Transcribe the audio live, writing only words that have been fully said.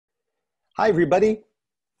Hi, everybody.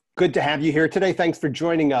 Good to have you here today. Thanks for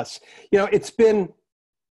joining us. It's been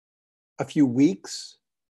a few weeks.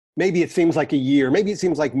 Maybe it seems like a year. Maybe it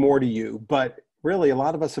seems like more to you. But really, a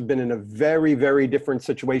lot of us have been in a very, very different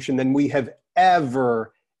situation than we have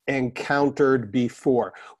ever encountered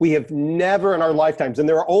before. We have never in our lifetimes, and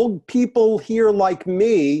there are old people here like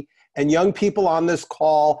me and young people on this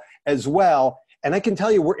call as well. And I can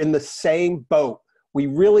tell you, we're in the same boat. We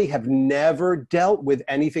really have never dealt with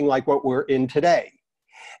anything like what we're in today.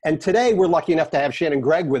 And today we're lucky enough to have Shannon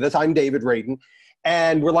Gregg with us. I'm David Radin.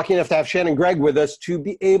 And we're lucky enough to have Shannon Gregg with us to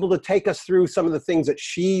be able to take us through some of the things that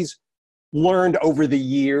she's learned over the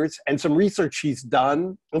years and some research she's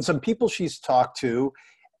done and some people she's talked to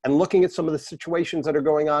and looking at some of the situations that are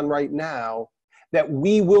going on right now that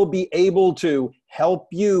we will be able to help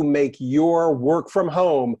you make your work from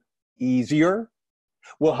home easier.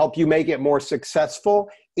 We'll help you make it more successful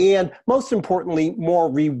and, most importantly,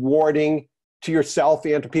 more rewarding to yourself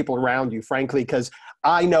and to people around you, frankly, because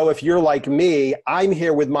I know if you're like me, I'm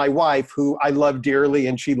here with my wife, who I love dearly,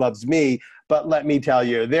 and she loves me. But let me tell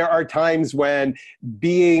you, there are times when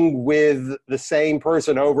being with the same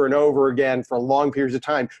person over and over again for long periods of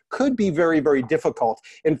time could be very, very difficult.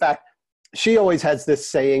 In fact, she always has this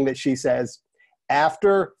saying that she says,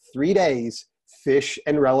 after 3 days, fish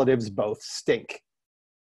and relatives both stink.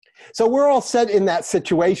 So we're all set in that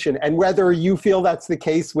situation. And whether you feel that's the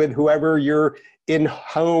case with whoever you're in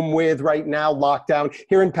home with right now, lockdown,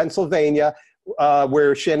 here in Pennsylvania,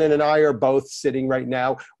 where Shannon and I are both sitting right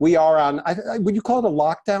now, we are on, would you call it a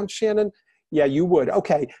lockdown, Shannon? Yeah, you would.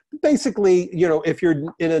 Okay. Basically, if you're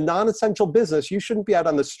in a non-essential business, you shouldn't be out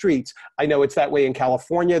on the streets. I know it's that way in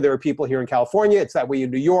California. There are people here in California. It's that way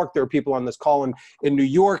in New York. There are people on this call in New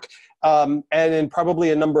York, and in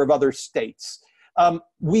probably a number of other states.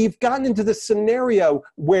 We've gotten into this scenario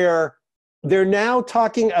where they're now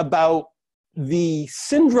talking about the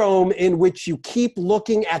syndrome in which you keep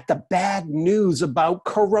looking at the bad news about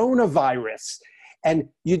coronavirus. And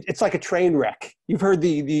it's like a train wreck. You've heard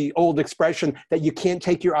the old expression that you can't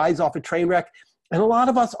take your eyes off a train wreck. And a lot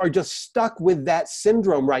of us are just stuck with that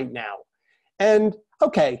syndrome right now. And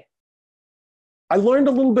okay, I learned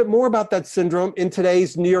a little bit more about that syndrome in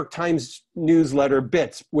today's New York Times newsletter,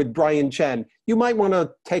 Bits, with Brian Chen. You might want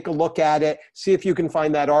to take a look at it, see if you can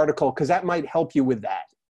find that article, because that might help you with that.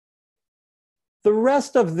 The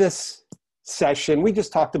rest of this session, we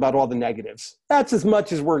just talked about all the negatives. That's as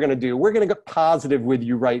much as we're going to do. We're going to get positive with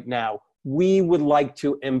you right now. We would like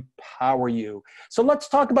to empower you. So let's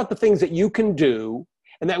talk about the things that you can do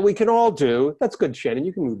and that we can all do. That's good, Shannon.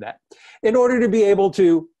 You can move that. In order to be able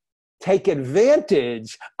to take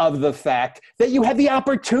advantage of the fact that you have the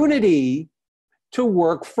opportunity to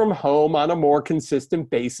work from home on a more consistent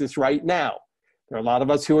basis right now. There are a lot of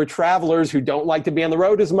us who are travelers who don't like to be on the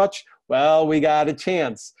road as much. Well, we got a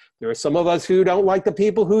chance. There are some of us who don't like the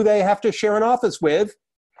people who they have to share an office with.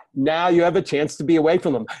 Now you have a chance to be away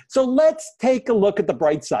from them. So let's take a look at the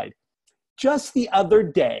bright side. Just the other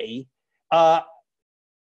day,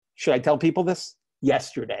 should I tell people this?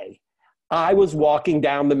 Yesterday, I was walking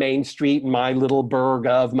down the main street in my little burg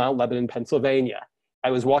of Mount Lebanon, Pennsylvania. I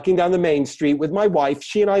was walking down the main street with my wife.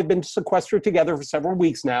 She and I have been sequestered together for several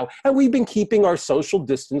weeks now, and we've been keeping our social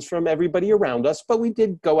distance from everybody around us, but we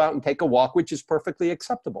did go out and take a walk, which is perfectly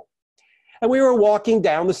acceptable. And we were walking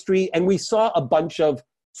down the street, and we saw a bunch of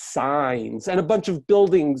signs and a bunch of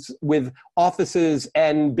buildings with offices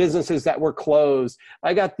and businesses that were closed.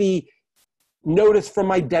 I got the notice from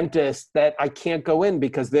my dentist that I can't go in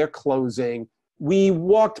because they're closing. We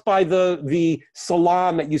walked by the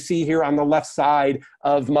salon that you see here on the left side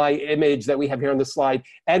of my image that we have here on the slide,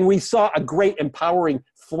 and we saw a great empowering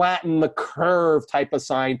flatten the curve type of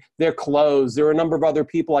sign. They're closed. There are a number of other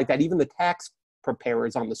people like that. Even the tax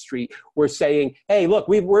preparers on the street were saying, hey, look,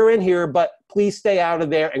 we're in here, but please stay out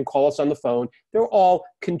of there and call us on the phone. They're all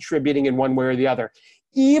contributing in one way or the other.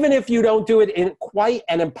 Even if you don't do it in quite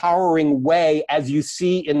an empowering way, as you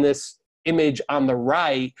see in this image on the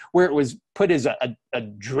right, where it was put as a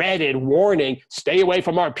dreaded warning, stay away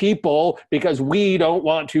from our people because we don't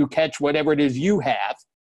want to catch whatever it is you have.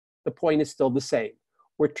 The point is still the same.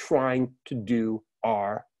 We're trying to do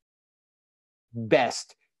our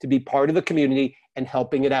best to be part of the community and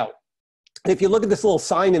helping it out. And if you look at this little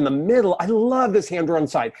sign in the middle, I love this hand-drawn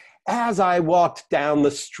sign. As I walked down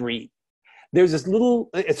the street, there's this little,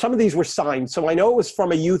 some of these were signed, so I know it was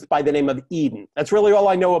from a youth by the name of Eden. That's really all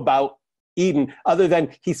I know about Eden, other than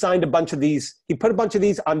he signed a bunch of these, he put a bunch of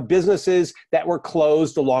these on businesses that were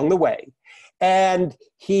closed along the way. And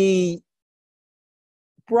he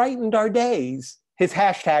brightened our days his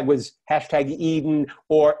hashtag was hashtag Eden,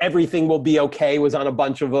 or everything will be okay was on a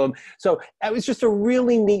bunch of them. So it was just a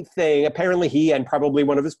really neat thing. Apparently he and probably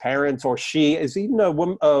one of his parents, or she, is even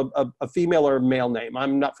a female or male name.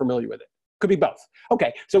 I'm not familiar with it. Could be both.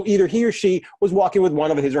 Okay, so either he or she was walking with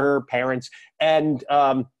one of his or her parents and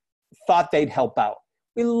thought they'd help out.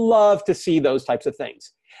 We love to see those types of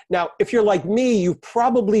things. Now, if you're like me, you've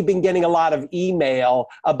probably been getting a lot of email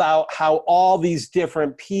about how all these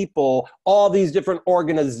different people, all these different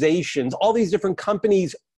organizations, all these different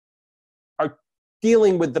companies are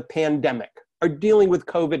dealing with the pandemic, are dealing with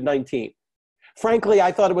COVID-19. Frankly,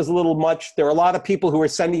 I thought it was a little much. There are a lot of people who are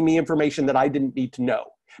sending me information that I didn't need to know.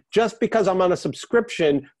 Just because I'm on a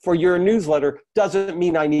subscription for your newsletter doesn't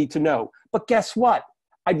mean I need to know. But guess what?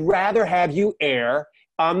 I'd rather have you err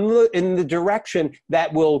in the direction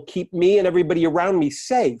that will keep me and everybody around me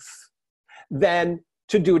safe than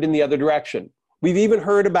to do it in the other direction. We've even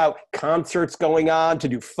heard about concerts going on to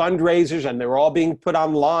do fundraisers, and they're all being put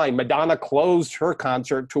online. Madonna closed her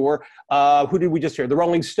concert tour. Who did we just hear? The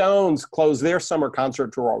Rolling Stones closed their summer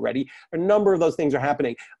concert tour already. A number of those things are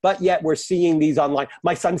happening, but yet we're seeing these online.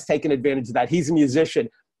 My son's taken advantage of that. He's a musician,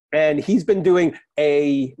 and he's been doing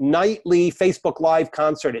a nightly Facebook Live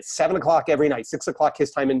concert at 7 o'clock every night, 6 o'clock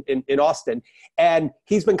his time in Austin. And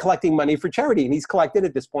he's been collecting money for charity. And he's collected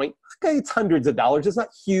at this point, okay, it's hundreds of dollars. It's not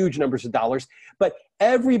huge numbers of dollars, but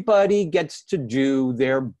everybody gets to do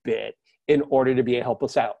their bit in order to be able to help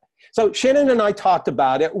us out. So Shannon and I talked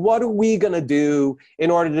about it. What are we going to do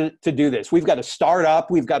in order to do this? We've got a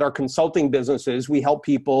startup. We've got our consulting businesses. We help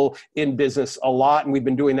people in business a lot, and we've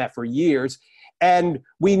been doing that for years. And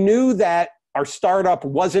we knew that our startup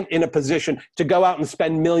wasn't in a position to go out and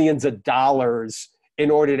spend millions of dollars in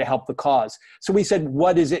order to help the cause. So we said,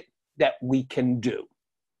 what is it that we can do?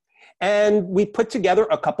 And we put together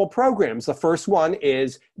a couple programs. The first one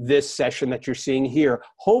is this session that you're seeing here.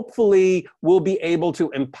 Hopefully, we'll be able to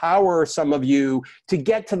empower some of you to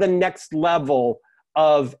get to the next level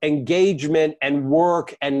of engagement and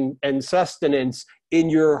work and sustenance in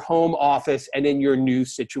your home office and in your new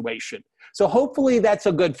situation. So hopefully that's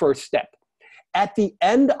a good first step. At the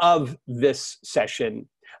end of this session,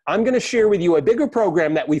 I'm going to share with you a bigger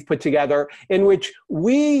program that we've put together in which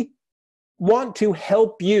we want to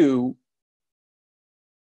help you,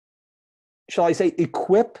 shall I say,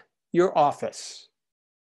 equip your office.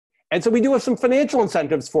 And so we do have some financial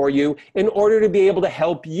incentives for you in order to be able to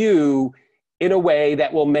help you in a way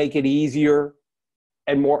that will make it easier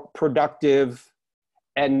and more productive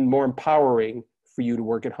and more empowering for you to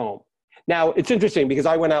work at home. Now, it's interesting because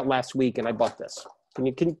I went out last week and I bought this.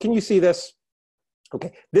 Can you see this?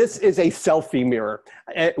 Okay, this is a selfie mirror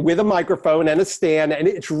with a microphone and a stand, and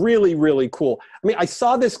it's really, really cool. I mean, I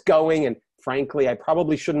saw this going, and frankly, I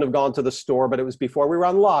probably shouldn't have gone to the store, but it was before we were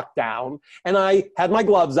on lockdown, and I had my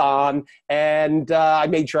gloves on, and I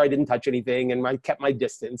made sure I didn't touch anything, and I kept my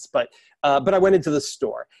distance, but I went into the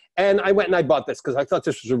store. And I went and I bought this because I thought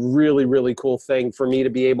this was a really, really cool thing for me to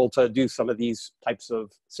be able to do some of these types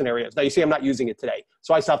of scenarios. Now, you see, I'm not using it today,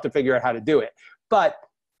 so I still have to figure out how to do it. But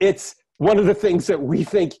it's one of the things that we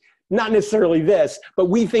think, not necessarily this, but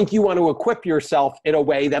we think you want to equip yourself in a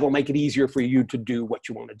way that'll make it easier for you to do what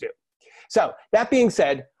you want to do. So that being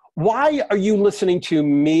said, why are you listening to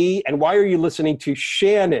me and why are you listening to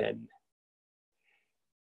Shannon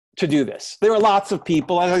to do this? There are lots of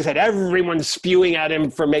people, as I said, everyone's spewing out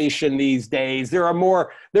information these days. There are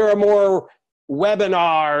more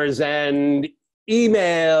webinars and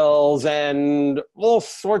emails and all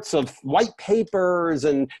sorts of white papers,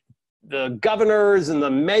 and the governors and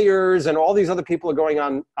the mayors and all these other people are going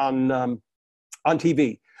on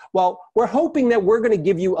TV. Well, we're hoping that we're going to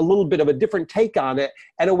give you a little bit of a different take on it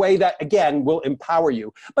in a way that, again, will empower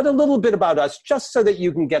you. But a little bit about us, just so that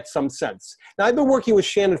you can get some sense. Now, I've been working with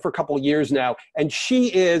Shannon for a couple of years now, and she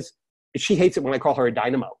hates it when I call her a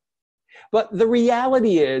dynamo. But the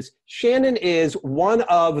reality is, Shannon is one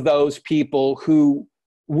of those people who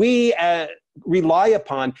we rely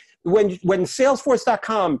upon when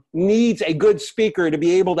Salesforce.com needs a good speaker to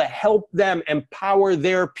be able to help them empower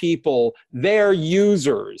their people, their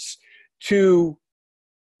users, to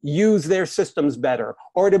use their systems better,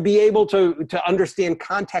 or to be able to understand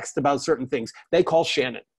context about certain things. They call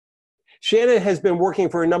Shannon. Shannon has been working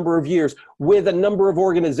for a number of years with a number of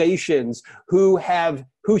organizations who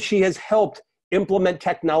she has helped implement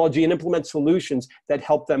technology and implement solutions that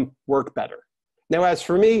help them work better. Now, as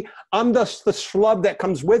for me, I'm just the schlub that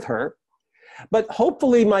comes with her, but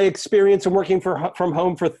hopefully my experience in working from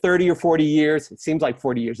home for 30 or 40 years, it seems like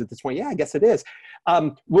 40 years at this point, yeah, I guess it is,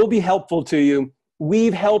 will be helpful to you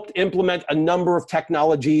we've helped implement a number of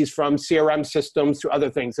technologies from CRM systems to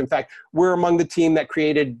other things. In fact, we're among the team that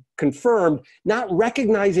created Confirmed, not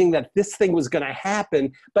recognizing that this thing was going to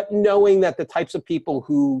happen, but knowing that the types of people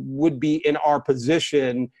who would be in our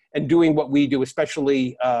position and doing what we do,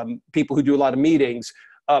 especially people who do a lot of meetings,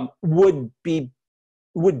 would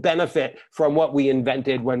benefit from what we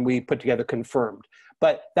invented when we put together Confirmed.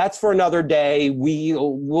 But that's for another day.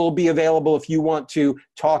 We'll be available if you want to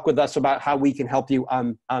talk with us about how we can help you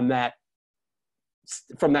on that,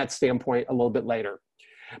 from that standpoint a little bit later.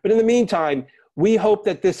 But in the meantime, we hope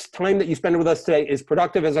that this time that you spend with us today is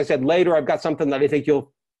productive. As I said, later I've got something that I think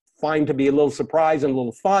you'll find to be a little surprise and a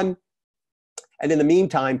little fun. And in the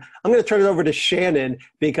meantime, I'm going to turn it over to Shannon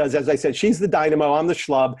because, as I said, she's the dynamo, I'm the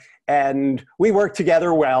schlub, and we work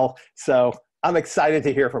together well. So I'm excited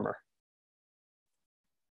to hear from her.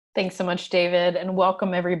 Thanks so much, David, and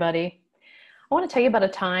welcome everybody. I want to tell you about a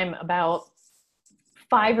time about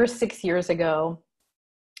 5 or 6 years ago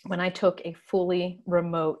when I took a fully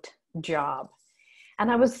remote job.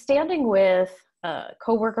 And I was standing with a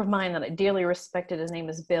coworker of mine that I dearly respected. His name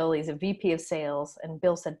is Bill. He's a VP of sales. And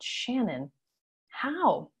Bill said, Shannon,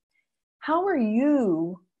 how are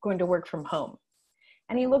you going to work from home?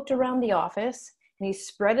 And he looked around the office and he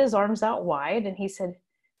spread his arms out wide and he said,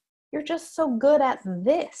 you're just so good at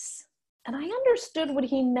this. And I understood what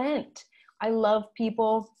he meant. I love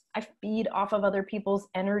people. I feed off of other people's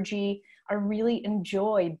energy. I really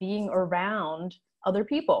enjoy being around other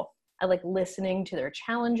people. I like listening to their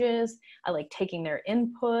challenges. I like taking their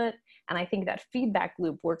input. And I think that feedback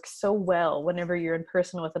loop works so well whenever you're in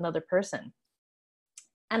person with another person.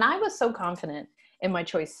 And I was so confident in my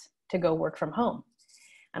choice to go work from home.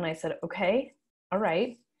 And I said, okay, all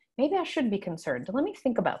right. Maybe I should be concerned. Let me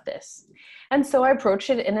think about this. And so I approached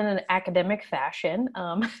it in an academic fashion.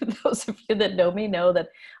 Those of you that know me know that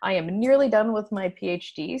I am nearly done with my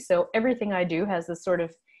PhD. So everything I do has this sort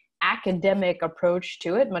of academic approach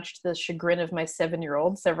to it, much to the chagrin of my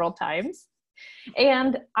 7-year-old several times.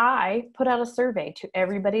 And I put out a survey to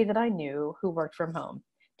everybody that I knew who worked from home.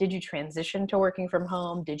 Did you transition to working from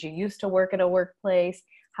home? Did you used to work at a workplace?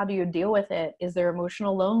 How do you deal with it? Is there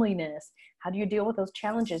emotional loneliness? How do you deal with those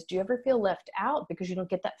challenges? Do you ever feel left out because you don't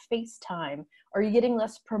get that face time? Are you getting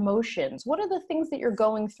less promotions? What are the things that you're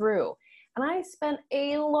going through? And I spent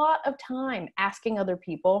a lot of time asking other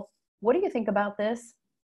people, what do you think about this?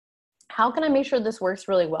 How can I make sure this works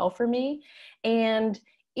really well for me? And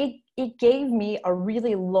it gave me a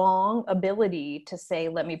really long ability to say,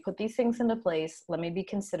 let me put these things into place. Let me be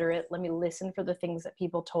considerate. Let me listen for the things that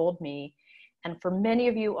people told me. And for many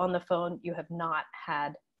of you on the phone, you have not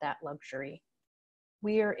had that luxury.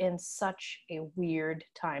 We are in such a weird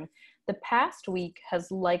time. The past week has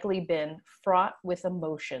likely been fraught with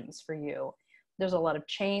emotions for you. There's a lot of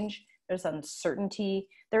change. There's uncertainty.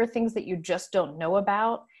 There are things that you just don't know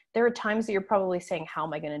about. There are times that you're probably saying, how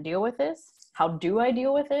am I going to deal with this? How do I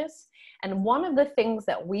deal with this? And one of the things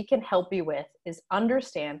that we can help you with is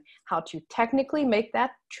understand how to technically make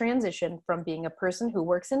that transition from being a person who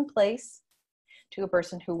works in place to a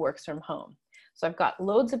person who works from home. So I've got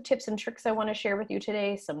loads of tips and tricks I want to share with you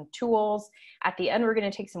today, some tools. At the end, we're going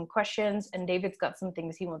to take some questions, and David's got some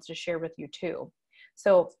things he wants to share with you too.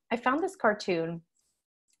 So I found this cartoon.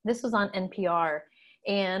 This was on NPR,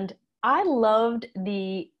 and I loved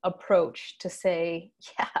the approach to say,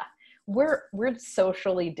 yeah, we're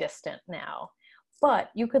socially distant now,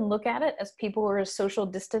 but you can look at it as people who are social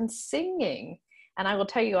distance singing. And I will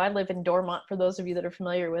tell you, I live in Dormont, for those of you that are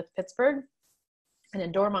familiar with Pittsburgh. And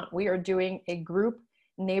in Dormont, we are doing a group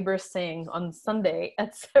neighbor sing on Sunday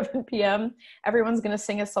at 7 p.m. Everyone's going to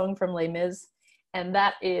sing a song from Les Mis. And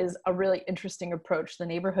that is a really interesting approach. The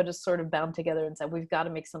neighborhood is sort of bound together and said, we've got to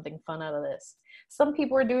make something fun out of this. Some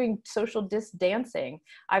people are doing social dancing.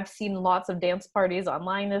 I've seen lots of dance parties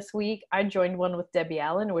online this week. I joined one with Debbie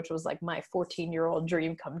Allen, which was like my 14-year-old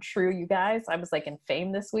dream come true, you guys. I was like in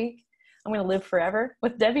Fame this week. I'm going to live forever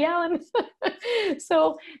with Debbie Allen.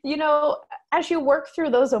 So, you know, as you work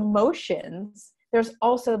through those emotions, there's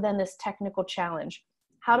also then this technical challenge.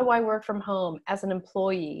 How do I work from home as an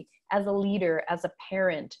employee, as a leader, as a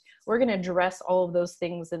parent? We're going to address all of those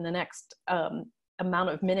things in the next amount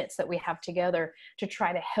of minutes that we have together to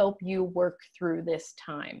try to help you work through this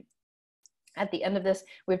time. At the end of this,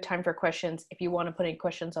 we have time for questions. If you want to put any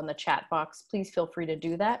questions on the chat box, please feel free to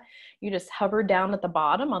do that. You just hover down at the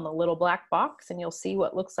bottom on the little black box and you'll see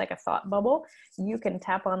what looks like a thought bubble. You can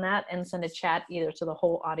tap on that and send a chat either to the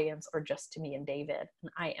whole audience or just to me and David.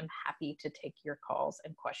 And I am happy to take your calls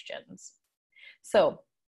and questions. So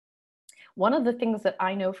one of the things that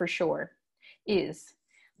I know for sure is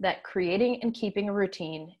that creating and keeping a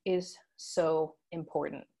routine is so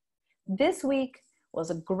important. This week was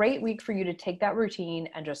a great week for you to take that routine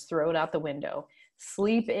and just throw it out the window.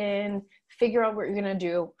 Sleep in, figure out what you're going to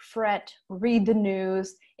do, fret, read the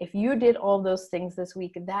news. If you did all those things this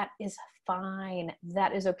week, that is fine.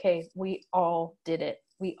 That is okay. We all did it.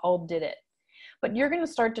 We all did it. But you're going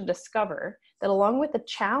to start to discover that along with the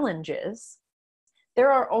challenges,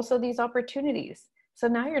 there are also these opportunities. So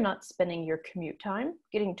now you're not spending your commute time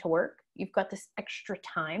getting to work. You've got this extra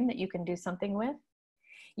time that you can do something with.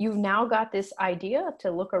 You've now got this idea to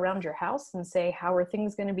look around your house and say, how are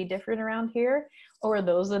things going to be different around here? Or are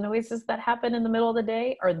those the noises that happen in the middle of the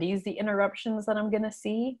day? Are these the interruptions that I'm going to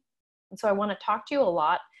see? And so I want to talk to you a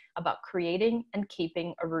lot about creating and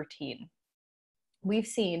keeping a routine. We've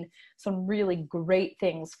seen some really great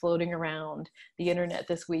things floating around the internet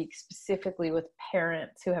this week, specifically with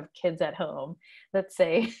parents who have kids at home that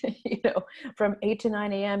say, from 8 to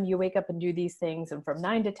 9 a.m. you wake up and do these things, and from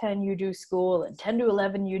 9 to 10 you do school, and 10 to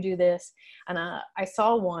 11 you do this. And I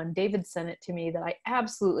saw one, David sent it to me, that I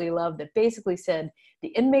absolutely loved, that basically said, the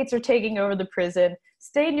inmates are taking over the prison,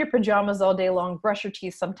 stay in your pajamas all day long, brush your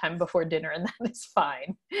teeth sometime before dinner, and that is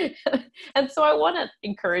fine. And so I want to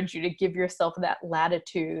encourage you to give yourself that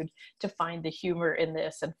latitude to find the humor in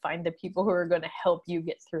this and find the people who are going to help you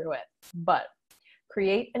get through it. But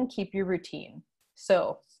create and keep your routine.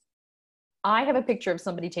 So I have a picture of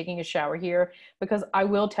somebody taking a shower here, because I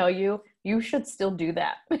will tell you, you should still do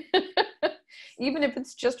that. Even if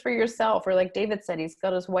it's just for yourself, or like David said, he's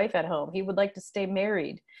got his wife at home. He would like to stay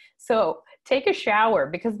married. So take a shower,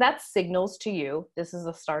 because that signals to you, this is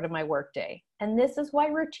the start of my workday. And this is why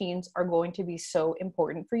routines are going to be so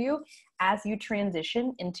important for you as you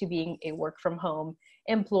transition into being a work from home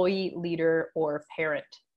employee, leader, or parent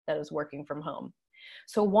that is working from home.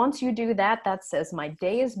 So once you do that, that says my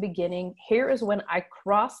day is beginning. Here is when I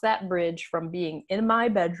cross that bridge from being in my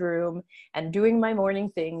bedroom and doing my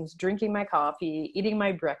morning things, drinking my coffee, eating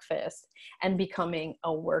my breakfast, and becoming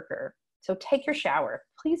a worker. So take your shower.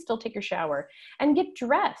 Please still take your shower and get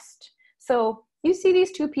dressed. So you see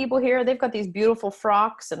these two people here, they've got these beautiful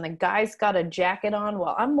frocks, and the guy's got a jacket on.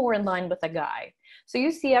 Well, I'm more in line with the guy. So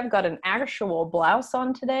you see I've got an actual blouse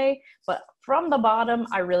on today, but from the bottom,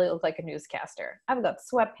 I really look like a newscaster. I've got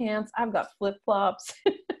sweatpants, I've got flip-flops,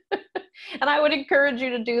 and I would encourage you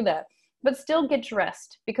to do that. But still get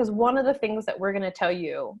dressed, because one of the things that we're going to tell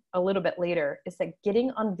you a little bit later is that getting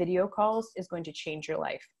on video calls is going to change your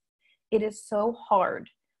life. It is so hard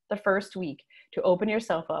the first week to open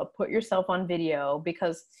yourself up, put yourself on video,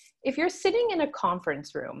 because if you're sitting in a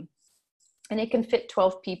conference room and it can fit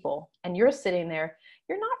 12 people and you're sitting there,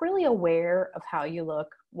 you're not really aware of how you look,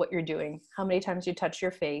 what you're doing, how many times you touch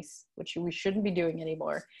your face, which we shouldn't be doing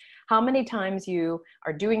anymore, how many times you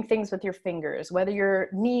are doing things with your fingers, whether your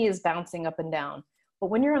knee is bouncing up and down. But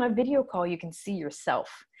when you're on a video call, you can see yourself.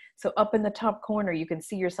 So up in the top corner, you can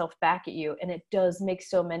see yourself back at you. And it does make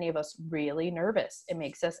so many of us really nervous. It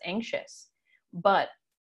makes us anxious. But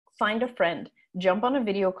find a friend, jump on a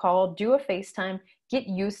video call, do a FaceTime, get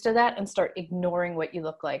used to that, and start ignoring what you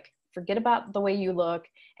look like. Forget about the way you look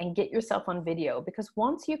and get yourself on video, because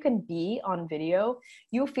once you can be on video,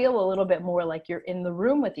 you feel a little bit more like you're in the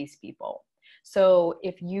room with these people. So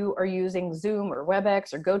if you are using Zoom or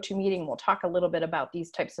WebEx or GoToMeeting, we'll talk a little bit about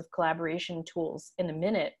these types of collaboration tools in a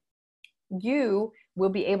minute, you will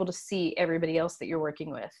be able to see everybody else that you're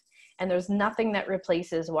working with. And there's nothing that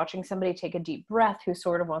replaces watching somebody take a deep breath who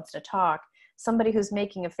sort of wants to talk, somebody who's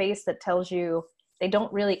making a face that tells you they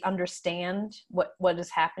don't really understand what is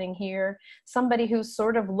happening here, somebody who's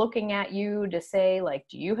sort of looking at you to say, like,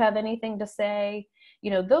 do you have anything to say?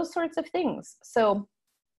 Those sorts of things. So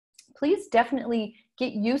please definitely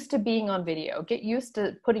get used to being on video, get used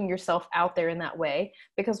to putting yourself out there in that way,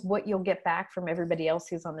 because what you'll get back from everybody else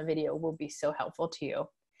who's on the video will be so helpful to you.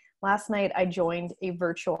 Last night, I joined a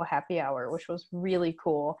virtual happy hour, which was really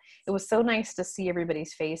cool. It was so nice to see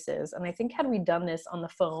everybody's faces. And I think had we done this on the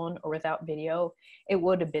phone or without video, it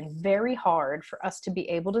would have been very hard for us to be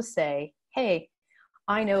able to say, hey,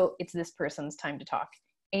 I know it's this person's time to talk.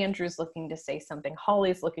 Andrew's looking to say something.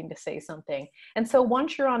 Holly's looking to say something. And so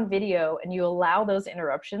once you're on video and you allow those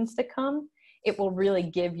interruptions to come, it will really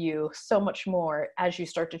give you so much more as you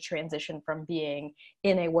start to transition from being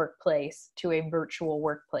in a workplace to a virtual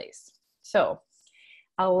workplace. So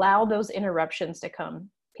allow those interruptions to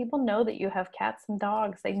come. People know that you have cats and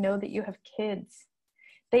dogs. They know that you have kids.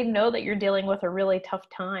 They know that you're dealing with a really tough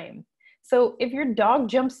time. So if your dog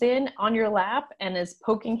jumps in on your lap and is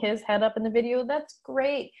poking his head up in the video, that's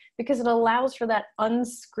great, because it allows for that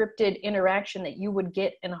unscripted interaction that you would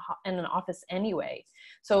get in an office anyway.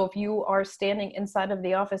 So if you are standing inside of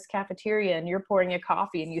the office cafeteria and you're pouring a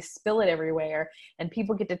coffee and you spill it everywhere and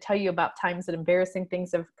people get to tell you about times that embarrassing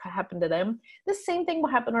things have happened to them, the same thing will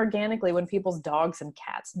happen organically when people's dogs and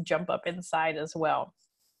cats jump up inside as well.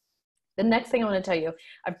 The next thing I want to tell you,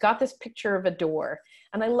 I've got this picture of a door,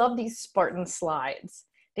 and I love these Spartan slides.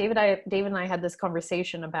 David and I had this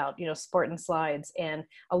conversation about, Spartan slides, and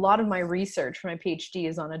a lot of my research for my PhD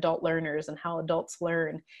is on adult learners and how adults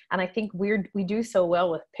learn. And I think we do so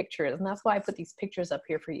well with pictures, and that's why I put these pictures up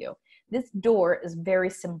here for you. This door is very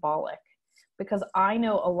symbolic because I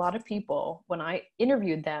know a lot of people, when I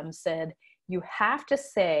interviewed them, said, you have to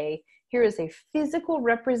say, here is a physical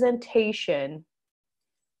representation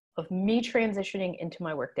of me transitioning into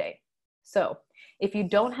my workday. So if you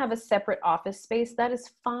don't have a separate office space, that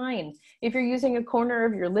is fine. If you're using a corner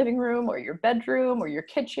of your living room or your bedroom or your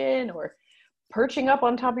kitchen or perching up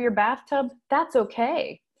on top of your bathtub, that's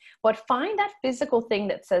okay. But find that physical thing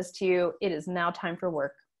that says to you, it is now time for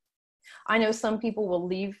work. I know some people will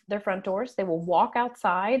leave their front doors. They will walk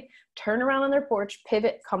outside, turn around on their porch,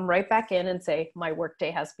 pivot, come right back in and say, my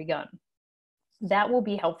workday has begun. That will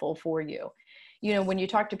be helpful for you. When you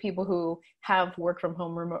talk to people who have work from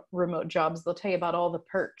home remote jobs, they'll tell you about all the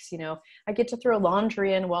perks. I get to throw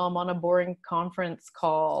laundry in while I'm on a boring conference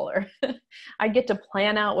call, or I get to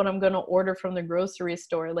plan out what I'm going to order from the grocery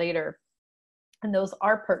store later. And those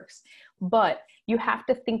are perks. But you have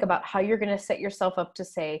to think about how you're going to set yourself up to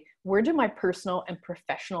say, where do my personal and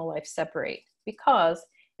professional life separate? Because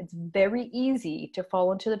it's very easy to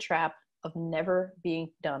fall into the trap of never being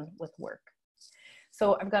done with work.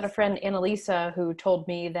 So I've got a friend, Annalisa, who told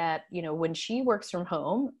me that, when she works from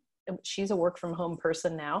home, she's a work from home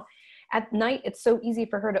person now, at night, it's so easy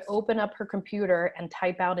for her to open up her computer and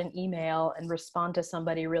type out an email and respond to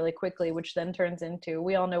somebody really quickly, which then turns into,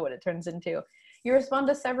 we all know what it turns into. You respond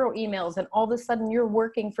to several emails and all of a sudden you're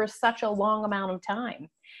working for such a long amount of time.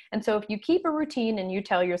 And so if you keep a routine and you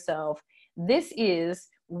tell yourself, this is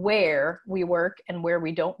where we work and where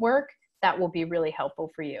we don't work, that will be really helpful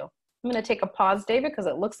for you. I'm going to take a pause, David, because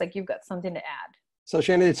it looks like you've got something to add. So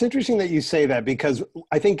Shannon, it's interesting that you say that because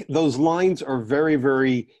I think those lines are very,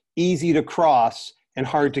 very easy to cross and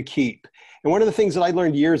hard to keep. And one of the things that I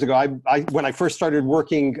learned years ago, when I first started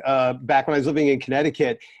working back when I was living in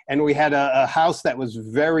Connecticut, and we had a house that was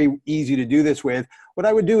very easy to do this with, what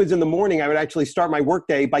I would do is in the morning, I would actually start my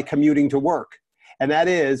workday by commuting to work. And that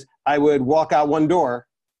is, I would walk out one door,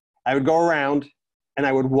 I would go around, and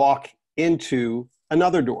I would walk into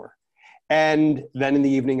another door. And then in the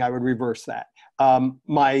evening, I would reverse that.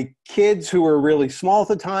 My kids, who were really small at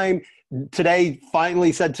the time, today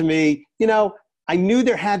finally said to me, I knew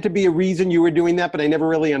there had to be a reason you were doing that, but I never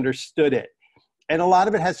really understood it. And a lot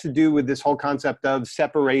of it has to do with this whole concept of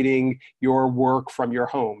separating your work from your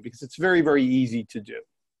home, because it's very, very easy to do.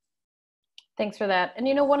 Thanks for that. And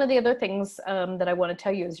one of the other things that I want to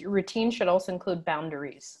tell you is your routine should also include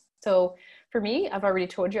boundaries. So for me, I've already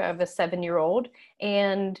told you I have a 7-year-old,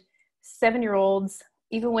 and 7-year-olds,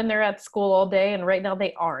 even when they're at school all day, and right now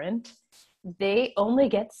they aren't, they only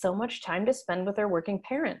get so much time to spend with their working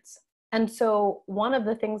parents. And so one of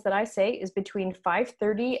the things that I say is between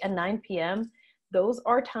 5:30 and 9 p.m., those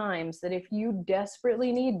are times that if you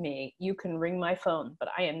desperately need me, you can ring my phone, but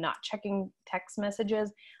I am not checking text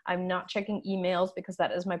messages. I'm not checking emails because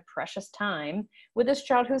that is my precious time. With this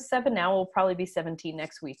child who's 7 now, will probably be 17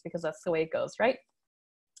 next week because that's the way it goes, right?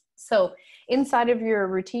 So inside of your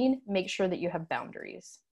routine, make sure that you have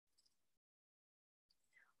boundaries.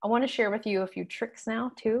 I want to share with you a few tricks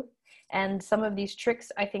now too. And some of these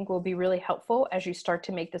tricks I think will be really helpful as you start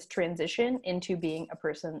to make this transition into being a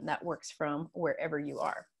person that works from wherever you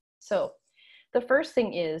are. So the first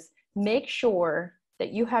thing is make sure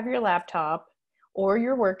that you have your laptop or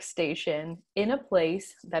your workstation in a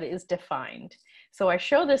place that is defined. So I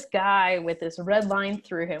show this guy with this red line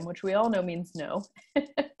through him, which we all know means no.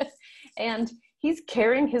 And he's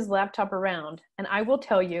carrying his laptop around. And I will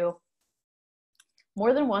tell you,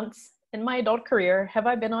 more than once in my adult career, have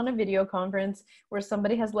I been on a video conference where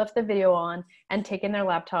somebody has left the video on and taken their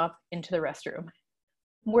laptop into the restroom.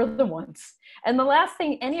 More than once. And the last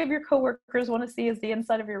thing any of your coworkers want to see is the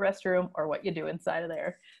inside of your restroom or what you do inside of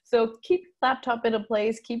there. So keep your laptop in a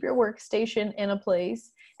place, keep your workstation in a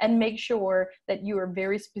place, and make sure that you are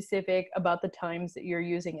very specific about the times that you're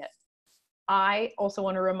using it. I also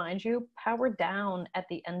want to remind you, power down at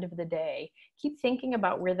the end of the day. Keep thinking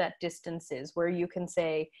about where that distance is, where you can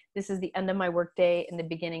say, this is the end of my workday and the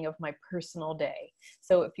beginning of my personal day.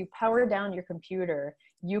 So if you power down your computer,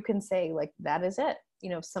 you can say, like, that is it.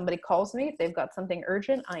 if somebody calls me, if they've got something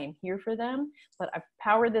urgent, I am here for them, but I've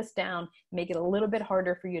powered this down, make it a little bit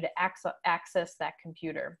harder for you to access that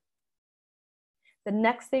computer. The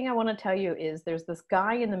next thing I want to tell you is there's this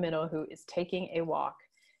guy in the middle who is taking a walk.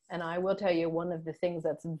 And I will tell you, one of the things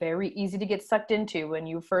that's very easy to get sucked into when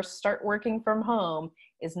you first start working from home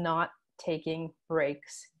is not taking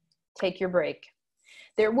breaks. Take your break.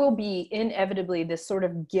 There will be inevitably this sort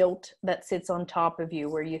of guilt that sits on top of you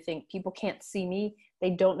where you think people can't see me.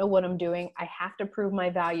 They don't know what I'm doing. I have to prove my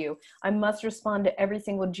value. I must respond to every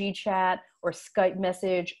single G chat or Skype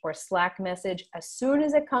message or Slack message as soon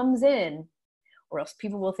as it comes in, or else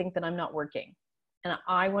people will think that I'm not working. And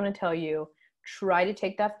I want to tell you, try to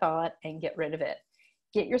take that thought and get rid of it.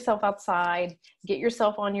 Get yourself outside, get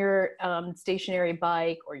yourself on your stationary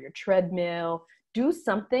bike or your treadmill. Do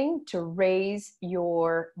something to raise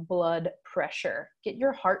your blood pressure. Get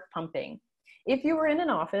your heart pumping. If you were in an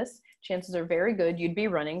office, chances are very good you'd be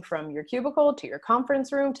running from your cubicle to your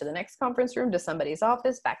conference room, to the next conference room, to somebody's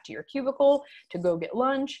office, back to your cubicle, to go get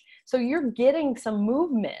lunch. So you're getting some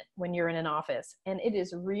movement when you're in an office. And it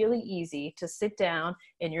is really easy to sit down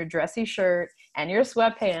in your dressy shirt and your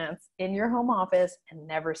sweatpants in your home office and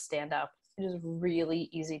never stand up. It is really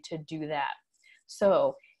easy to do that.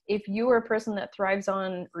 So if you are a person that thrives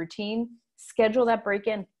on routine, schedule that break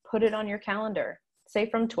in, put it on your calendar. Say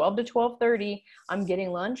from 12 to 12:30, I'm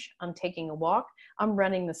getting lunch, I'm taking a walk, I'm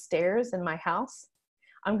running the stairs in my house.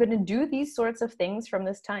 I'm going to do these sorts of things from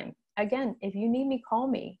this time. Again, if you need me, call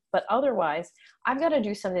me. But otherwise, I've got to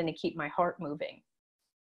do something to keep my heart moving.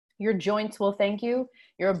 Your joints will thank you.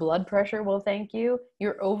 Your blood pressure will thank you.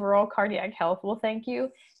 Your overall cardiac health will thank you.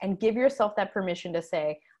 And give yourself that permission to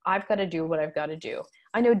say, I've got to do what I've got to do.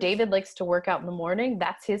 I know David likes to work out in the morning.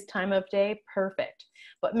 That's his time of day. Perfect.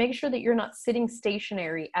 But make sure that you're not sitting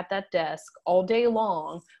stationary at that desk all day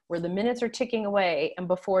long where the minutes are ticking away. And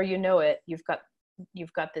before you know it, you've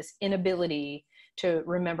got this inability to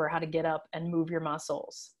remember how to get up and move your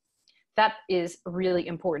muscles. That is really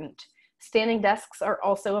important. Standing desks are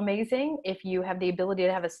also amazing if you have the ability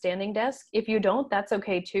to have a standing desk. If you don't, that's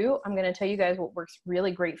okay too. I'm going to tell you guys what works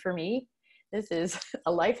really great for me. This is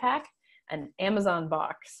a life hack, an Amazon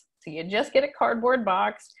box. So you just get a cardboard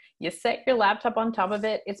box, you set your laptop on top of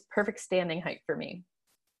it. It's perfect standing height for me.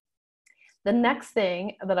 The next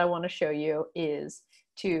thing that I want to show you is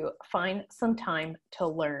to find some time to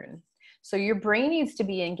learn. So your brain needs to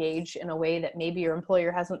be engaged in a way that maybe your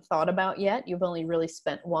employer hasn't thought about yet. You've only really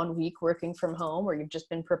spent 1 week working from home, or you've just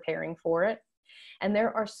been preparing for it. And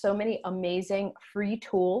there are so many amazing free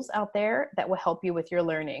tools out there that will help you with your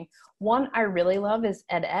learning. One I really love is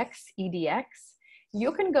edX, EDX.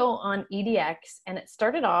 You can go on EDX, and it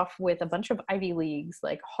started off with a bunch of Ivy Leagues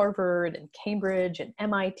like Harvard and Cambridge and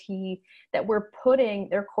MIT that were putting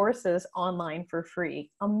their courses online for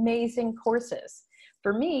free. Amazing courses.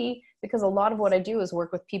 For me, because a lot of what I do is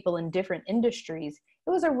work with people in different industries, it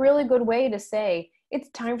was a really good way to say, it's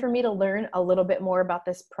time for me to learn a little bit more about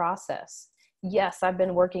this process. Yes, I've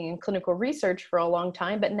been working in clinical research for a long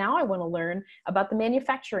time, but now I want to learn about the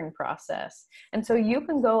manufacturing process. And so you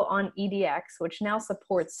can go on EDX, which now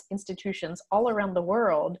supports institutions all around the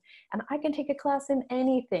world, and I can take a class in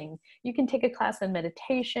anything. You can take a class in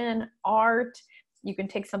meditation, art. You can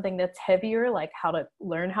take something that's heavier, like how to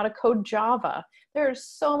learn how to code Java. There's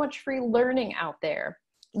so much free learning out there.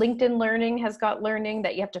 LinkedIn Learning has got learning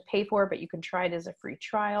that you have to pay for, but you can try it as a free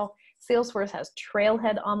trial. Salesforce has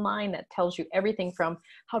Trailhead Online that tells you everything from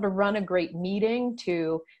how to run a great meeting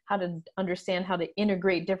to how to understand how to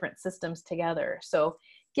integrate different systems together. So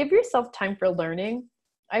give yourself time for learning.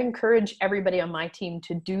 I encourage everybody on my team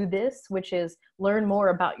to do this, which is learn more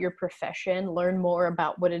about your profession, learn more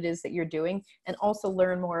about what it is that you're doing, and also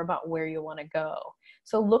learn more about where you want to go.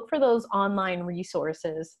 So look for those online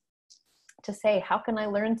resources to say, how can I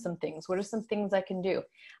learn some things? What are some things I can do?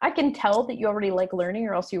 I can tell that you already like learning,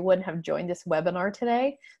 or else you wouldn't have joined this webinar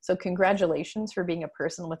today. So congratulations for being a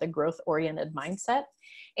person with a growth-oriented mindset.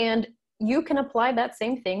 And you can apply that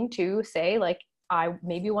same thing to say, like, I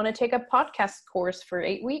maybe want to take a podcast course for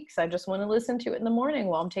 8 weeks. I just want to listen to it in the morning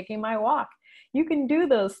while I'm taking my walk. You can do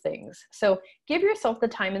those things. So give yourself the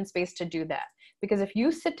time and space to do that. Because if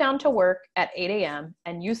you sit down to work at 8 a.m.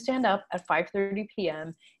 and you stand up at 5:30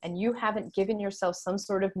 p.m. and you haven't given yourself some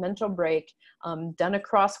sort of mental break, done a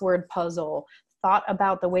crossword puzzle, thought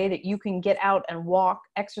about the way that you can get out and walk,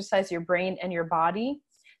 exercise your brain and your body,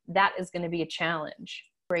 that is going to be a challenge.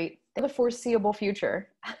 Great. The foreseeable future.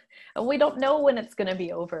 And we don't know when it's going to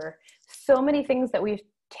be over. So many things that we've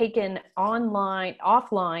taken online,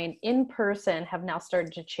 offline, in person have now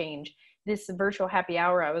started to change. this virtual happy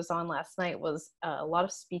hour I was on last night was a lot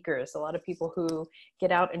of speakers, a lot of people who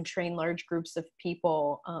get out and train large groups of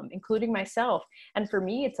people, including myself. And for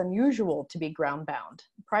me, it's unusual to be ground bound.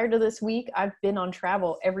 Prior to this week, I've been on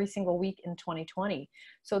travel every single week in 2020.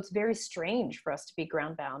 So it's very strange for us to be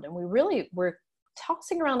ground bound. And we're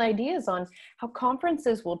tossing around ideas on how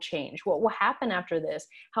conferences will change, what will happen after this,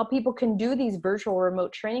 how people can do these virtual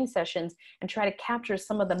remote training sessions and try to capture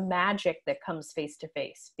some of the magic that comes face to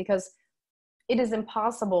face, because it is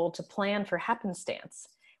impossible to plan for happenstance.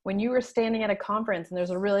 When you are standing at a conference and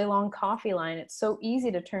there's a really long coffee line, it's so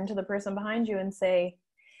easy to turn to the person behind you and say,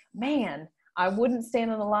 man, I wouldn't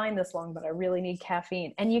stand in a line this long, but I really need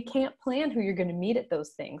caffeine. And you can't plan who you're going to meet at those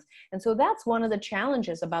things. And so that's one of the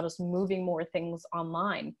challenges about us moving more things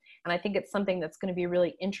online. And I think it's something that's going to be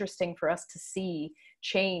really interesting for us to see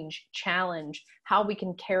change, challenge, how we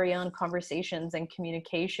can carry on conversations and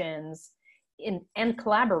communications and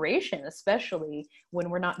collaboration, especially when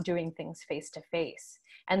we're not doing things face to face.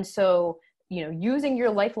 And so, using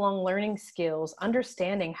your lifelong learning skills,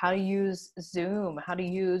 understanding how to use Zoom, how to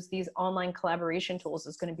use these online collaboration tools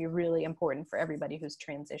is going to be really important for everybody who's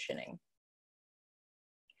transitioning.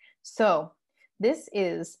 So this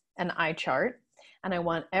is an eye chart, and I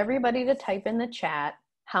want everybody to type in the chat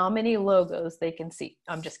how many logos they can see.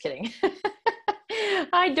 I'm just kidding.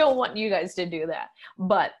 I don't want you guys to do that,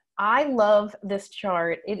 but I love this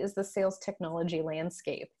chart. It is the sales technology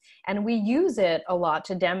landscape. And we use it a lot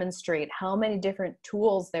to demonstrate how many different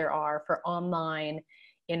tools there are for online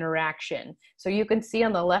interaction. So you can see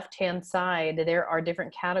on the left-hand side, there are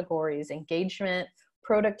different categories: engagement,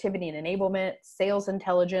 productivity and enablement, sales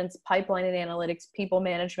intelligence, pipeline and analytics, people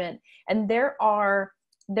management. And there are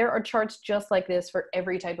charts just like this for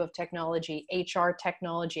every type of technology: HR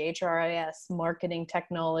technology, HRIS, marketing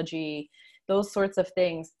technology, those sorts of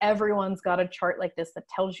things. Everyone's got a chart like this that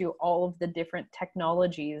tells you all of the different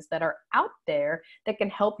technologies that are out there that can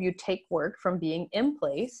help you take work from being in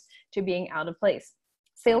place to being out of place.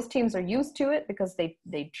 Sales teams are used to it because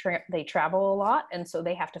they travel a lot, and so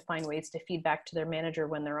they have to find ways to feed back to their manager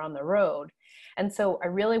when they're on the road. And so I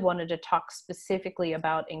really wanted to talk specifically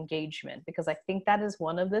about engagement, because I think that is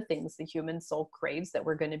one of the things the human soul craves that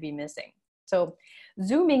we're going to be missing. So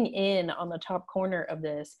zooming in on the top corner of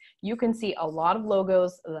this, you can see a lot of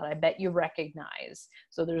logos that I bet you recognize.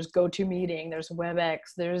 So there's GoToMeeting, there's WebEx,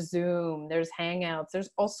 there's Zoom, there's Hangouts, there's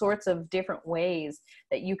all sorts of different ways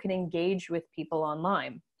that you can engage with people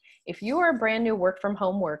online. If you are a brand new work from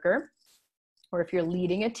home worker, or if you're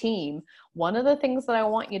leading a team, one of the things that I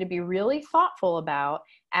want you to be really thoughtful about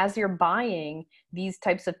as you're buying these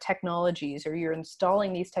types of technologies or you're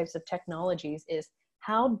installing these types of technologies is,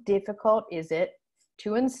 how difficult is it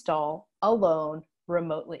to install alone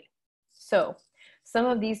remotely? So some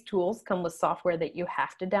of these tools come with software that you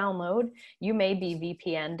have to download. You may be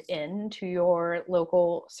VPN'd into your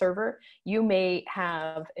local server. You may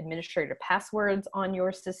have administrator passwords on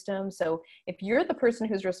your system. So if you're the person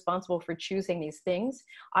who's responsible for choosing these things,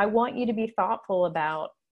 I want you to be thoughtful about,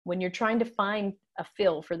 when you're trying to find a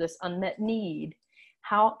fill for this unmet need,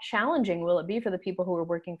 how challenging will it be for the people who are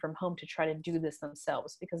working from home to try to do this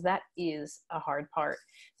themselves? Because that is a hard part.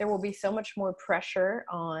 There will be so much more pressure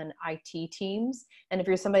on IT teams. And if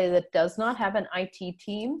you're somebody that does not have an IT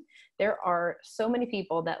team, there are so many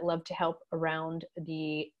people that love to help around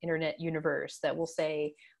the internet universe that will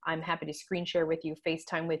say, I'm happy to screen share with you,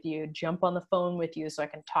 FaceTime with you, jump on the phone with you so I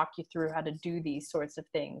can talk you through how to do these sorts of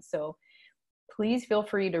things. So please feel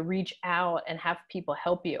free to reach out and have people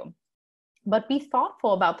help you. But be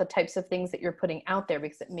thoughtful about the types of things that you're putting out there,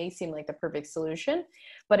 because it may seem like the perfect solution.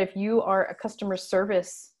 But if you are a customer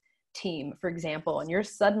service team, for example, and you're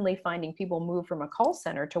suddenly finding people move from a call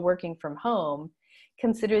center to working from home,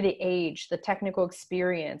 consider the age, the technical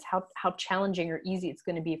experience, how challenging or easy it's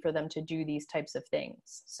going to be for them to do these types of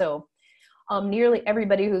things. So nearly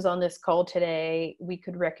everybody who's on this call today, we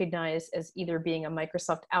could recognize as either being a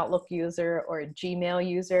Microsoft Outlook user or a Gmail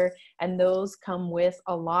user, and those come with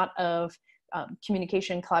a lot of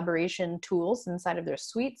communication collaboration tools inside of their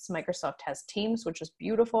suites. Microsoft has Teams, which is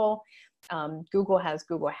beautiful. Google has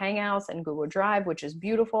Google Hangouts and Google Drive, which is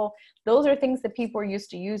beautiful. Those are things that people are used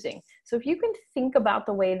to using. So if you can think about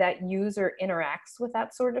the way that user interacts with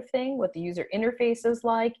that sort of thing, what the user interface is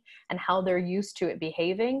like, and how they're used to it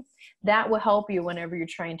behaving, that will help you whenever you're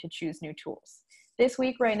trying to choose new tools. This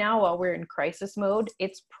week right now, while we're in crisis mode,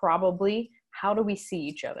 it's probably How do we see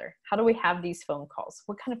each other? How do we have these phone calls?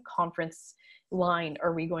 What kind of conference line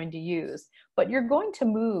are we going to use? But you're going to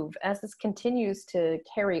move as this continues to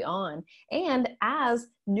carry on. And as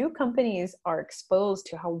new companies are exposed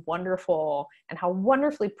to how wonderful and how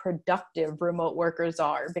wonderfully productive remote workers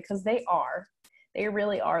are, because they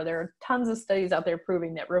really are. There are tons of studies out there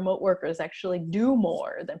proving that remote workers actually do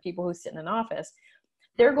more than people who sit in an office.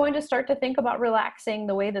 They're going to start to think about relaxing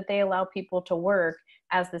the way that they allow people to work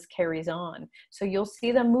as this carries on. So you'll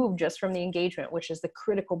see them move just from the engagement, which is the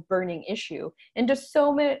critical burning issue, into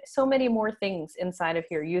so many more things inside of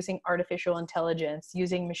here, using artificial intelligence,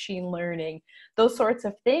 using machine learning, those sorts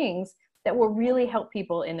of things that will really help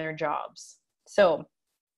people in their jobs. So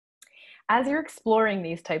as you're exploring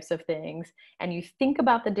these types of things and you think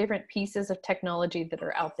about the different pieces of technology that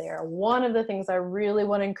are out there, one of the things I really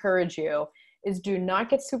want to encourage you is do not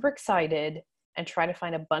get super excited and try to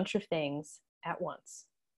find a bunch of things at once.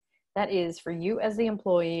 That is for you as the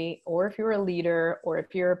employee, or if you're a leader, or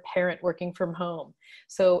if you're a parent working from home.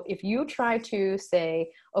 So if you try to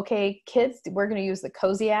say, okay, kids, we're going to use the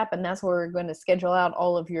Cozy app, and that's where we're going to schedule out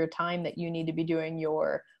all of your time that you need to be doing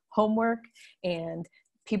your homework, and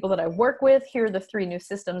people that I work with, here are the 3 new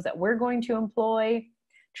systems that we're going to employ.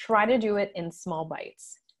 Try to do it in small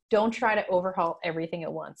bites. Don't try to overhaul everything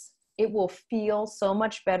at once. It will feel so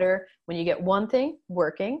much better when you get one thing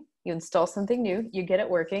working, you install something new, you get it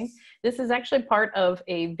working. This is actually part of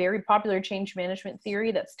a very popular change management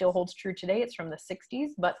theory that still holds true today. It's from the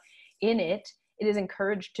 60s, but in it is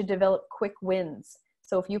encouraged to develop quick wins.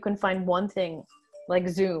 So if you can find one thing like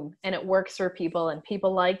Zoom and it works for people and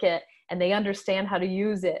people like it and they understand how to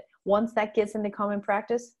use it, once that gets into common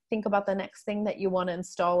practice, think about the next thing that you want to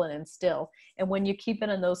install and instill. And when you keep it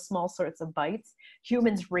in those small sorts of bites,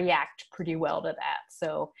 humans react pretty well to that.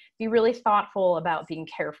 So be really thoughtful about being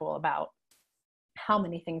careful about how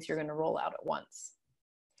many things you're going to roll out at once.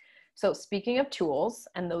 So speaking of tools,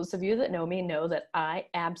 and those of you that know me know that I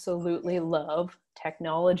absolutely love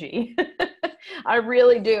technology. I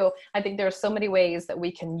really do. I think there are so many ways that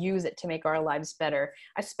we can use it to make our lives better.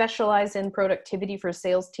 I specialize in productivity for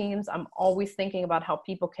sales teams. I'm always thinking about how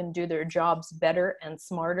people can do their jobs better and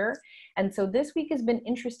smarter. And so this week has been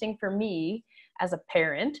interesting for me as a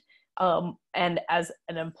parent, and as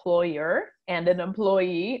an employer and an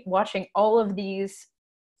employee, watching all of these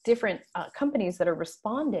different companies that are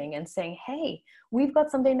responding and saying, hey, we've got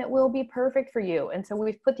something that will be perfect for you. And so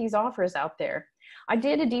we've put these offers out there. I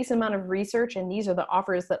did a decent amount of research, and these are the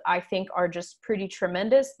offers that I think are just pretty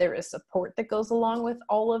tremendous. There is support that goes along with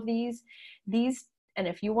all of these. And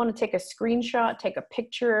if you want to take a screenshot, take a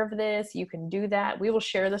picture of this, you can do that. We will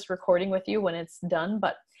share this recording with you when it's done.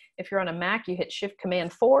 But if you're on a Mac, you hit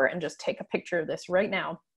Shift-Command-4 and just take a picture of this right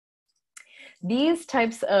now. These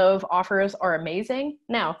types of offers are amazing.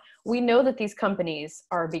 Now, we know that these companies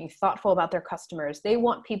are being thoughtful about their customers. They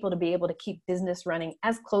want people to be able to keep business running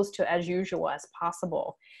as close to as usual as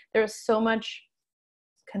possible. There's so much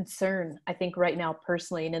concern, I think, right now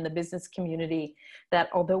personally and in the business community, that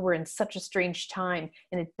although we're in such a strange time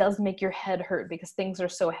and it does make your head hurt because things are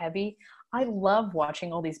so heavy, I love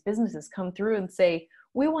watching all these businesses come through and say,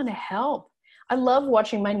 we want to help. I love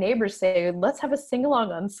watching my neighbors say, let's have a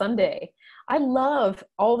sing-along on Sunday. I love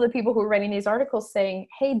all the people who are writing these articles saying,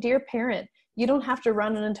 hey, dear parent, you don't have to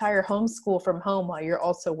run an entire homeschool from home while you're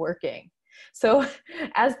also working. So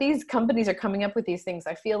as these companies are coming up with these things,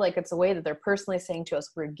 I feel like it's a way that they're personally saying to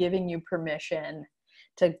us, we're giving you permission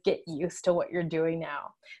to get used to what you're doing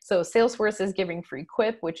now. So Salesforce is giving free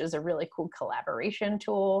Quip, which is a really cool collaboration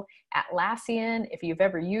tool. Atlassian, if you've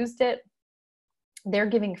ever used it, they're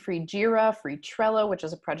giving free Jira, free Trello, which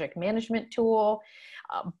is a project management tool.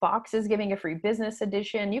 Box is giving a free business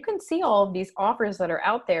edition. You can see all of these offers that are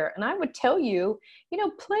out there. And I would tell you,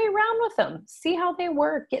 play around with them, see how they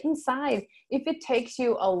work, get inside. If it takes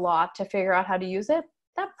you a lot to figure out how to use it,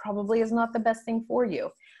 that probably is not the best thing for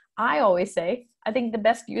you. I always say, I think the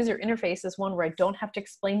best user interface is one where I don't have to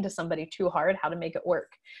explain to somebody too hard how to make it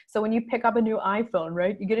work. So when you pick up a new iPhone,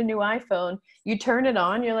 right? You get a new iPhone, you turn it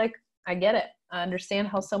on, you're like, I get it. I understand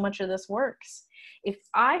how so much of this works. If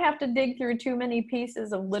I have to dig through too many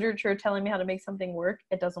pieces of literature telling me how to make something work,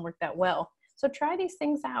 it doesn't work that well. So try these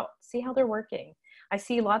things out, see how they're working. I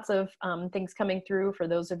see lots of things coming through for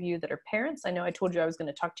those of you that are parents. I know I told you I was going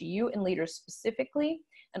to talk to you and leaders specifically,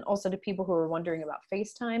 and also to people who are wondering about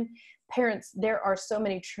FaceTime. Parents, there are so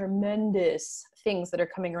many tremendous things that are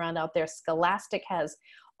coming around out there. Scholastic has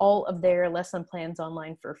all of their lesson plans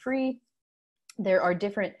online for free. There are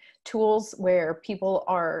different tools where people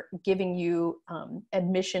are giving you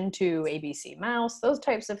admission to ABC Mouse, those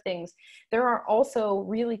types of things. There are also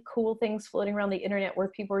really cool things floating around the internet where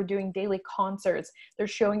people are doing daily concerts. They're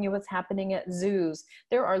showing you what's happening at zoos.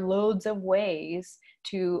 There are loads of ways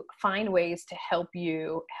to find ways to help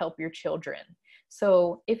you help your children.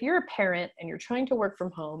 So if you're a parent and you're trying to work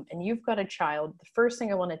from home and you've got a child, the first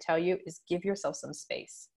thing I want to tell you is give yourself some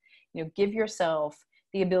space. Give yourself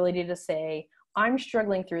the ability to say, I'm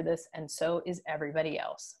struggling through this, and so is everybody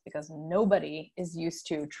else, because nobody is used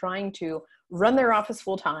to trying to run their office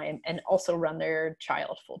full time and also run their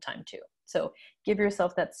child full time too. So give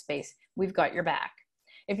yourself that space. We've got your back.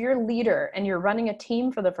 If you're a leader and you're running a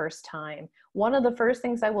team for the first time, one of the first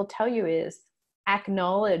things I will tell you is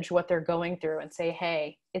acknowledge what they're going through and say,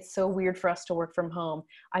 hey, it's so weird for us to work from home.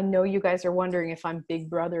 I know you guys are wondering if I'm big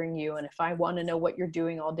brothering you and if I want to know what you're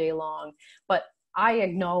doing all day long, but I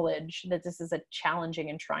acknowledge that this is a challenging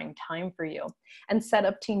and trying time for you. And set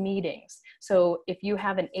up team meetings. So if you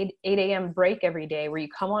have an 8 a.m. break every day where you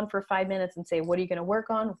come on for 5 minutes and say, what are you going to work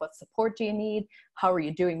on? What support do you need? How are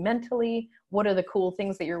you doing mentally? What are the cool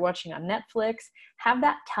things that you're watching on Netflix? Have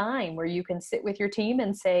that time where you can sit with your team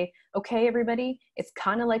and say, okay, everybody, it's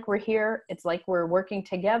kind of like we're here. It's like we're working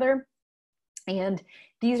together. And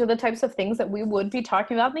these are the types of things that we would be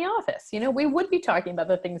talking about in the office. We would be talking about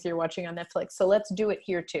the things you're watching on Netflix. So let's do it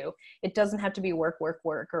here too. It doesn't have to be work, work,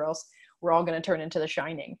 work, or else we're all going to turn into The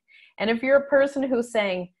Shining. And if you're a person who's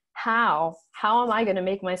saying, how am I going to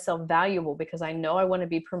make myself valuable? Because I know I want to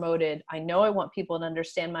be promoted. I know I want people to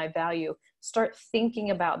understand my value. Start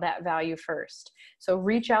thinking about that value first. So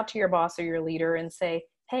reach out to your boss or your leader and say,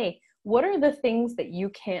 hey, what are the things that you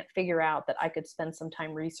can't figure out that I could spend some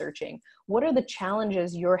time researching? What are the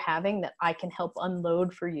challenges you're having that I can help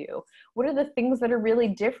unload for you? What are the things that are really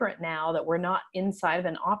different now that we're not inside of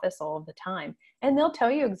an office all of the time? And they'll tell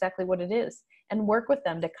you exactly what it is, and work with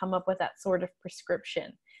them to come up with that sort of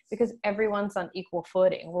prescription, because everyone's on equal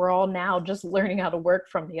footing. We're all now just learning how to work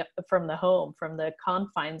from the home, from the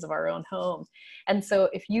confines of our own home. And so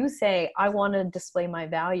if you say, I want to display my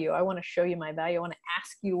value, I want to show you my value, I want to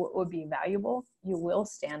ask you what would be valuable, you will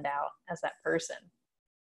stand out as that person.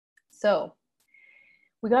 So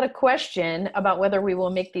we got a question about whether we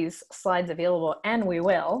will make these slides available, and we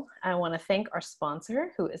will. I want to thank our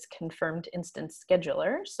sponsor, who is Confirmed Instant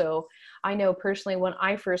Scheduler. So I know personally when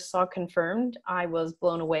I first saw Confirmed, I was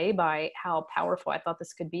blown away by how powerful I thought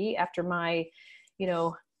this could be after my,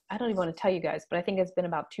 I don't even want to tell you guys, but I think it's been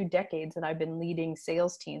about 2 decades that I've been leading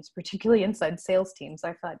sales teams, particularly inside sales teams.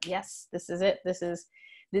 I thought, yes, this is it. This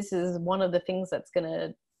is one of the things that's going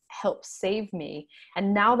to help save me.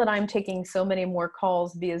 And now that I'm taking so many more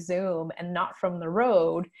calls via Zoom and not from the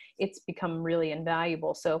road, it's become really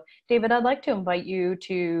invaluable. So David, I'd like to invite you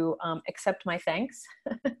to accept my thanks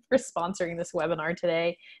for sponsoring this webinar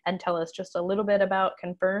today and tell us just a little bit about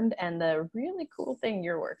Confirmed and the really cool thing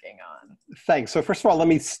you're working on. Thanks. So first of all, let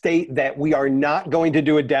me state that we are not going to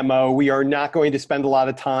do a demo. We are not going to spend a lot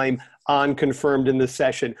of time on Confirmed in this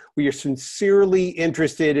session. We are sincerely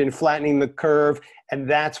interested in flattening the curve, and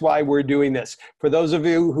that's why we're doing this. For those of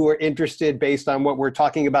you who are interested, based on what we're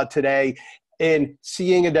talking about today, in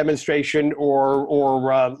seeing a demonstration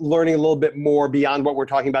or learning a little bit more beyond what we're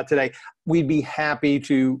talking about today, we'd be happy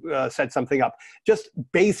to set something up. Just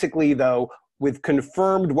basically, though, with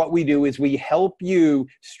Confirmed, what we do is we help you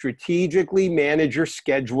strategically manage your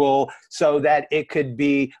schedule so that it could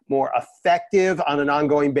be more effective on an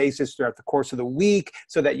ongoing basis throughout the course of the week,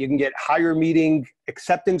 so that you can get higher meeting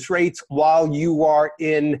acceptance rates while you are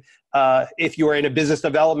in, if you are in a business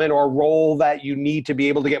development or role that you need to be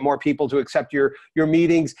able to get more people to accept your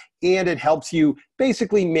meetings. And it helps you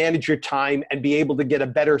basically manage your time and be able to get a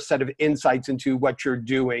better set of insights into what you're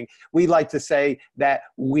doing. We like to say that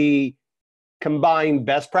we combine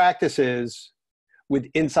best practices with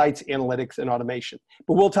insights, analytics, and automation.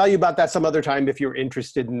 But we'll tell you about that some other time if you're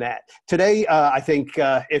interested in that. Today, I think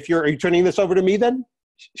are you turning this over to me then,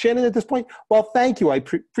 Shannon, at this point? Well, thank you. I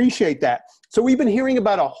appreciate that. So we've been hearing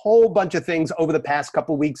about a whole bunch of things over the past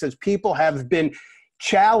couple of weeks as people have been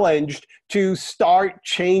challenged to start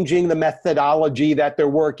changing the methodology that they're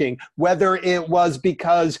working, whether it was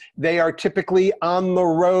because they are typically on the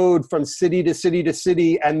road from city to city to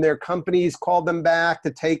city and their companies call them back to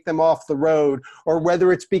take them off the road, or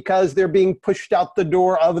whether it's because they're being pushed out the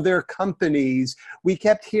door of their companies. We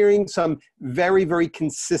kept hearing some very, very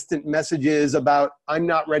consistent messages about, I'm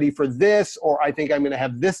not ready for this, or I think I'm going to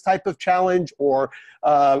have this type of challenge, or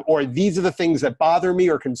these are the things that bother me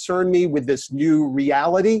or concern me with this new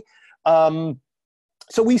reality.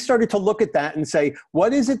 So we started to look at that and say,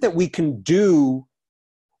 what is it that we can do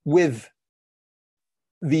with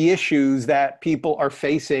the issues that people are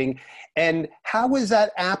facing, and how is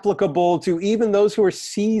that applicable to even those who are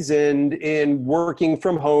seasoned in working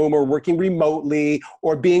from home or working remotely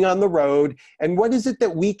or being on the road, and what is it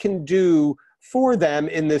that we can do for them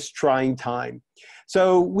in this trying time?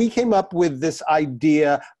 So we came up with this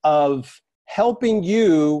idea of helping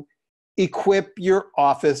you equip your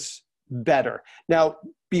office better. Now,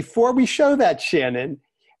 before we show that, Shannon,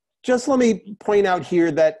 just let me point out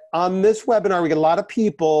here that on this webinar, we get a lot of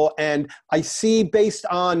people, and I see based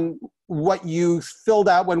on what you filled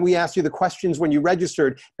out when we asked you the questions when you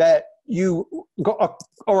registered, that you go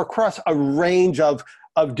or across a range of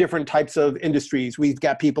different types of industries. We've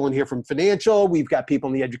got people in here from financial, we've got people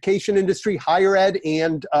in the education industry, higher ed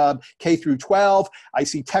and K through 12. I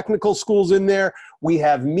see technical schools in there. We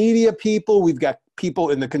have media people, we've got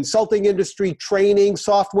people in the consulting industry, training,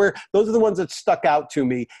 software. Those are the ones that stuck out to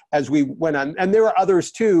me as we went on. And there are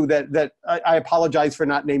others too that I apologize for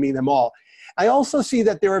not naming them all. I also see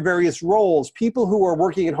that there are various roles, people who are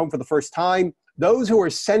working at home for the first time, those who are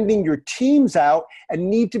sending your teams out and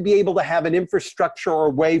need to be able to have an infrastructure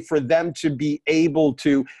or way for them to be able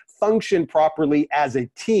to function properly as a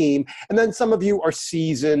team. And then some of you are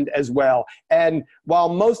seasoned as well. And while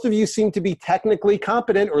most of you seem to be technically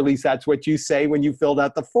competent, or at least that's what you say when you filled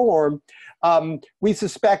out the form, we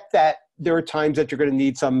suspect that there are times that you're going to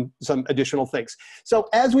need some additional things. So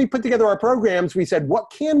as we put together our programs, we said,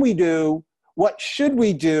 what can we do? What should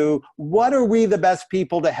we do? What are we the best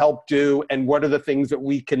people to help do? And what are the things that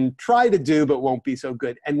we can try to do but won't be so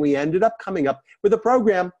good? And we ended up coming up with a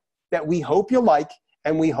program that we hope you'll like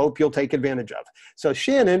and we hope you'll take advantage of. So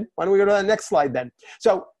Shannon, why don't we go to that next slide then?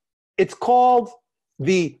 So it's called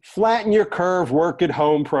the Flatten Your Curve Work at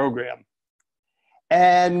Home program.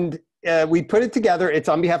 And we put it together. It's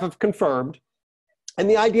on behalf of Confirmed. And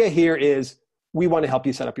the idea here is we want to help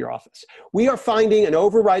you set up your office. We are finding an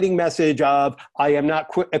overriding message of, I am not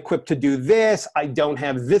equipped to do this. I don't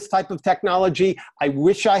have this type of technology. I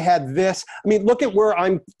wish I had this. I mean, look at where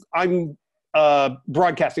I'm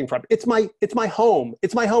broadcasting from. It's my home.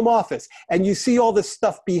 It's my home office. And you see all this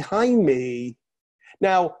stuff behind me.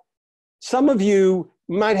 Now, some of you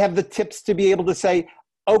might have the tips to be able to say,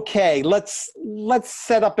 okay, let's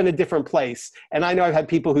set up in a different place. And I know I've had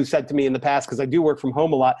people who said to me in the past, because I do work from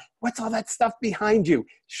home a lot, what's all that stuff behind you?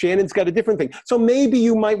 Shannon's got a different thing. So maybe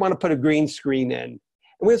you might want to put a green screen in. And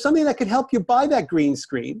we have something that could help you buy that green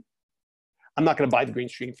screen. I'm not going to buy the green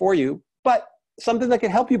screen for you, but something that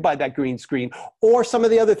can help you buy that green screen, or some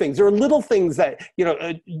of the other things. There are little things that,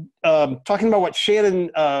 talking about what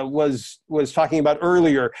Shannon was talking about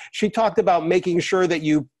earlier. She talked about making sure that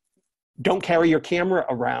you don't carry your camera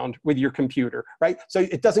around with your computer, right? So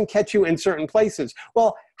it doesn't catch you in certain places.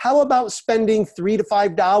 Well, how about spending $3 to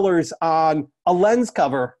 $5 on a lens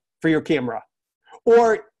cover for your camera?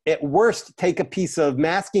 Or at worst, take a piece of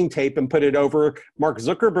masking tape and put it over. Mark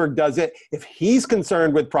Zuckerberg does it. If he's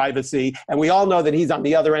concerned with privacy, and we all know that he's on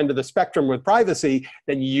the other end of the spectrum with privacy,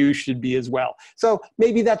 then you should be as well. So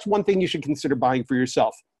maybe that's one thing you should consider buying for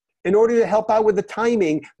yourself. In order to help out with the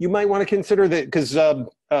timing, you might want to consider that, because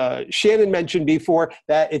Shannon mentioned before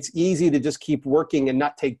that it's easy to just keep working and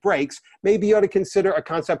not take breaks. Maybe you ought to consider a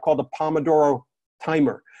concept called the Pomodoro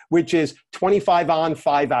timer, which is 25 on,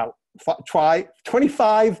 5 out. Try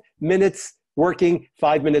 25 minutes working,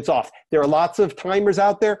 5 minutes off. There are lots of timers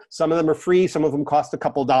out there. Some of them are free. Some of them cost a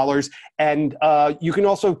couple dollars. And you can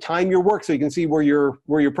also time your work so you can see where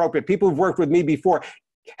you're appropriate. People who've worked with me before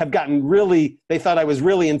have gotten they thought I was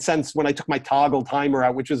really incensed when I took my Toggle timer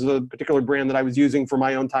out, which is a particular brand that I was using for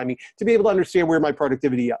my own timing, to be able to understand where my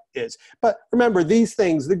productivity is. But remember, these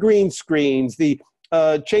things, the green screens, the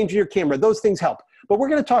changing your camera, those things help. But we're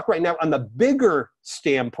going to talk right now on the bigger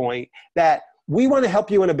standpoint that we want to help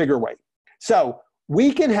you in a bigger way. So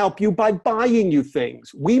we can help you by buying you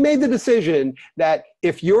things. We made the decision that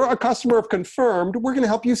if you're a customer of Confirmed, we're going to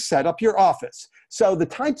help you set up your office. So the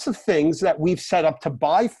types of things that we've set up to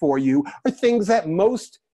buy for you are things that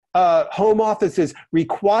most home offices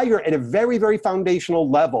require at a very, very foundational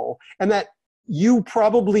level, and that you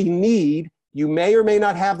probably need. You may or may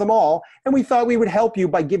not have them all, and we thought we would help you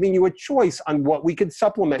by giving you a choice on what we could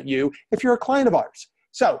supplement you if you're a client of ours.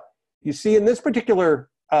 So you see in this particular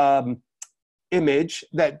image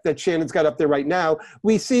that Shannon's got up there right now,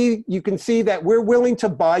 you can see that we're willing to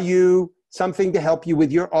buy you something to help you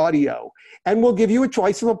with your audio. And we'll give you a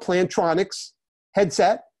choice of a Plantronics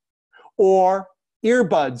headset or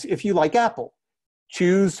earbuds if you like Apple.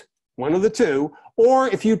 Choose one of the two. Or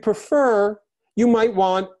if you prefer, you might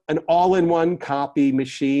want an all-in-one copy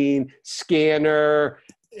machine, scanner,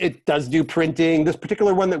 It does do printing. This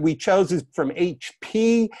particular one that we chose is from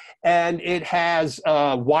HP, and it has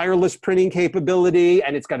wireless printing capability,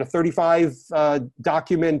 and it's got a 35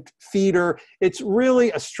 document feeder. It's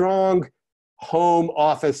really a strong home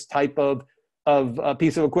office type of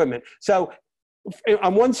piece of equipment. So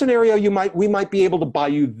on one scenario, we might be able to buy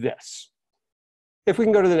you this. If we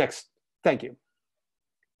can go to the next, thank you.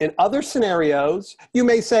 In other scenarios, you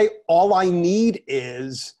may say, all I need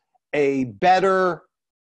is a better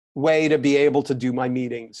way to be able to do my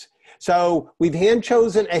meetings. So we've hand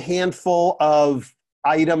chosen a handful of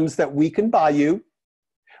items that we can buy you,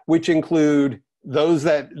 which include those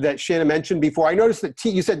that Shannon mentioned before. I noticed that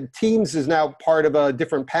you said Teams is now part of a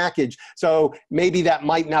different package. So maybe that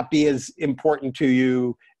might not be as important to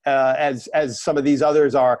you as some of these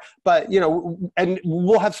others are. But, and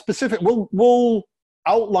we'll have specific, we'll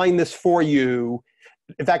outline this for you.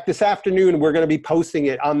 In fact, this afternoon, we're going to be posting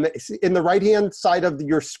it in the right-hand side of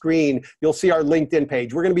your screen. You'll see our LinkedIn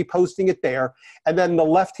page. We're going to be posting it there. And then the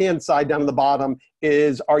left-hand side down at the bottom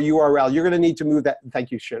is our URL. You're going to need to move that.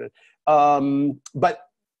 Thank you, Shannon. But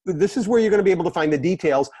this is where you're going to be able to find the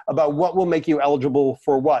details about what will make you eligible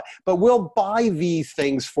for what. But we'll buy these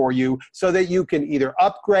things for you so that you can either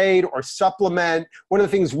upgrade or supplement. One of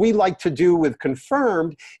the things we like to do with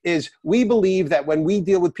Confirmed is we believe that when we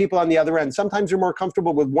deal with people on the other end, sometimes you're more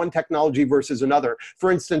comfortable with one technology versus another.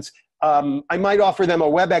 For instance, I might offer them a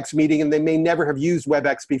WebEx meeting and they may never have used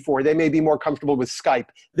WebEx before. They may be more comfortable with Skype.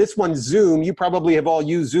 This one's Zoom. You probably have all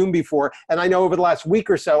used Zoom before. And I know over the last week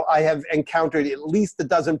or so, I have encountered at least a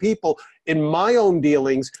dozen people in my own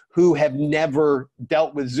dealings who have never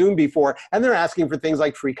dealt with Zoom before. And they're asking for things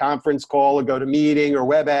like free conference call or GoToMeeting or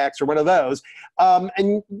WebEx or one of those.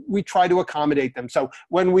 And we try to accommodate them. So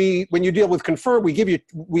when you deal with Confirm,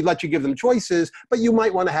 we let you give them choices, but you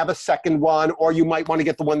might want to have a second one, or you might want to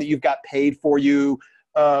get the one that you've got paid for you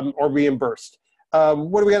or reimbursed.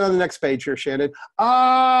 What do we got on the next page here, Shannon?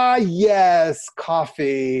 Yes,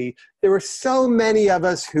 coffee. There are so many of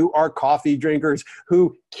us who are coffee drinkers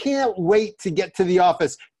who can't wait to get to the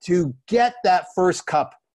office to get that first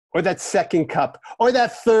cup or that second cup or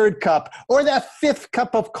that third cup or that fifth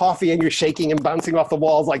cup of coffee, and you're shaking and bouncing off the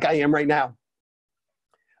walls like I am right now.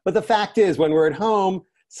 But the fact is, when we're at home,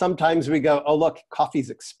 sometimes we go, oh, look, coffee's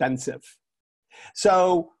expensive.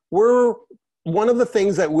 So one of the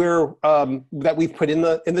things that we've put in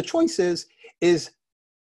the choices is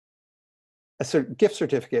a gift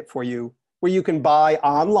certificate for you, where you can buy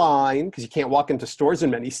online, because you can't walk into stores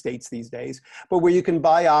in many states these days, but where you can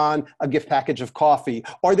buy on a gift package of coffee.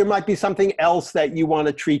 Or there might be something else that you want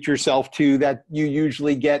to treat yourself to that you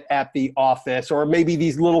usually get at the office. Or maybe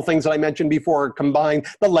these little things that I mentioned before combine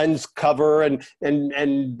the lens cover and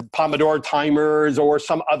Pomodoro timers or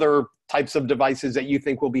some other types of devices that you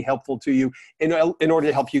think will be helpful to you in order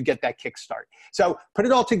to help you get that kickstart. So put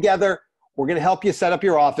it all together. We're going to help you set up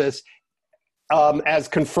your office as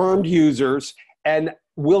confirmed users, and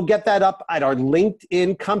we'll get that up at our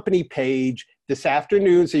LinkedIn company page this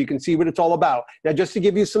afternoon so you can see what it's all about. Now, just to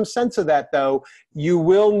give you some sense of that, though, you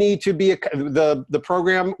will need to be the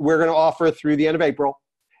program we're going to offer through the end of April,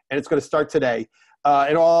 and it's going to start today.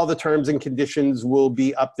 And all the terms and conditions will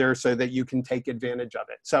be up there so that you can take advantage of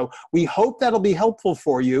it. So we hope that'll be helpful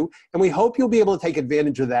for you, and we hope you'll be able to take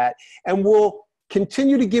advantage of that. And we'll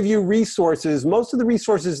continue to give you resources. Most of the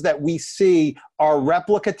resources that we see are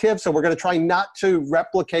replicative, so we're going to try not to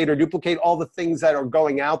replicate or duplicate all the things that are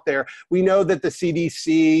going out there. We know that the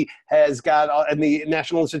CDC has got, and the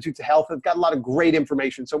National Institutes of Health have got a lot of great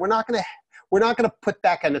information. So we're not going to put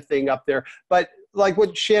that kind of thing up there, but like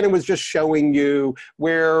what Shannon was just showing you,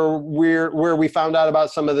 where we found out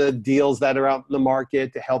about some of the deals that are out in the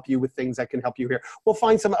market to help you with things that can help you here. We'll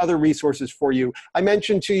find some other resources for you. I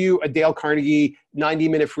mentioned to you a Dale Carnegie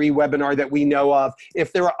 90-minute free webinar that we know of.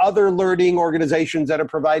 If there are other learning organizations that are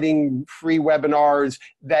providing free webinars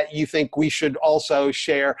that you think we should also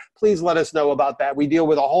share, please let us know about that. We deal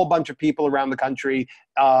with a whole bunch of people around the country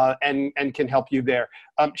and can help you there.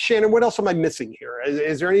 Shannon, what else am I missing here?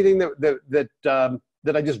 Is there anything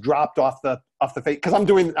that I just dropped off the face? Because I'm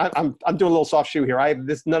doing a little soft shoe here.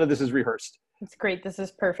 None of this is rehearsed. It's great. This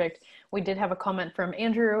is perfect. We did have a comment from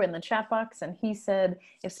Andrew in the chat box, and he said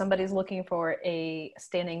if somebody's looking for a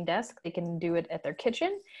standing desk, they can do it at their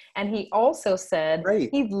kitchen. And he also said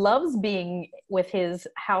he loves being with his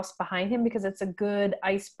house behind him because it's a good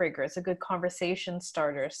icebreaker. It's a good conversation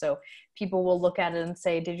starter. So people will look at it and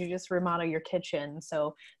say, did you just remodel your kitchen?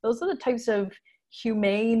 So those are the types of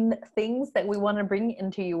humane things that we want to bring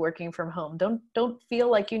into you working from home. Don't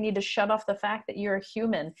feel like you need to shut off the fact that you're a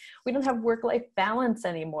human. We don't have work-life balance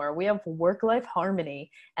anymore. We have work-life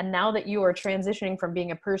harmony. And now that you are transitioning from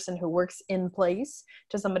being a person who works in place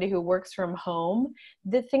to somebody who works from home,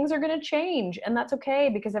 the things are going to change, and that's okay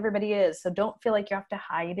because everybody is. So don't feel like you have to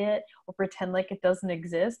hide it or pretend like it doesn't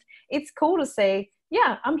exist. It's cool to say,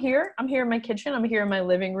 yeah, I'm here. I'm here in my kitchen. I'm here in my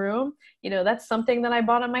living room. That's something that I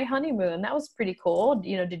bought on my honeymoon. That was pretty cool.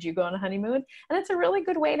 Did you go on a honeymoon? And it's a really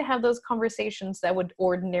good way to have those conversations that would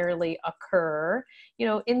ordinarily occur,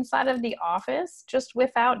 inside of the office, just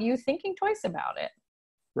without you thinking twice about it.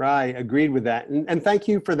 Right. Agreed with that. And thank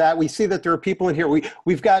you for that. We see that there are people in here.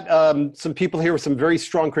 We've got some people here with some very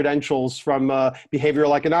strong credentials from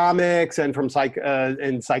behavioral economics and from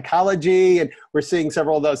and psychology. And we're seeing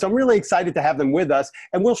several of those. So I'm really excited to have them with us.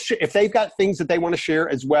 And if they've got things that they want to share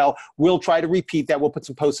as well, we'll try to repeat that. We'll put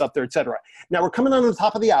some posts up there, et cetera. Now we're coming on the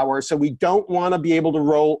top of the hour, so we don't want to be able to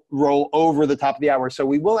roll over the top of the hour. So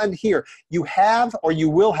we will end here. You have, or you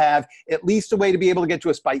will have, at least a way to be able to get to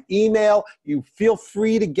us by email. You feel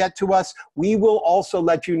free to get to us. We will also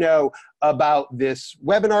let you know about this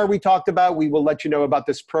webinar we talked about. We will let you know about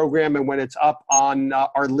this program and when it's up on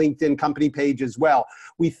our LinkedIn company page as well.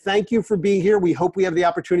 We thank you for being here. We hope we have the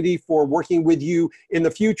opportunity for working with you in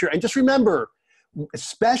the future. And just remember,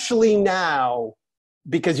 especially now,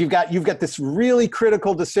 because you've got this really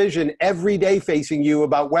critical decision every day facing you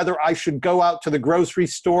about whether I should go out to the grocery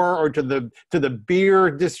store or to the beer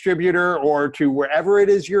distributor or to wherever it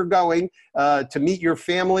is you're going to meet your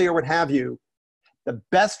family or what have you. The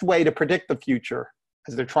best way to predict the future,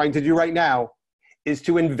 as they're trying to do right now, is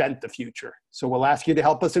to invent the future. So we'll ask you to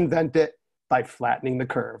help us invent it by flattening the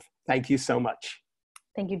curve. Thank you so much.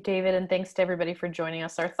 Thank you, David, and thanks to everybody for joining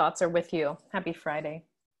us. Our thoughts are with you. Happy Friday.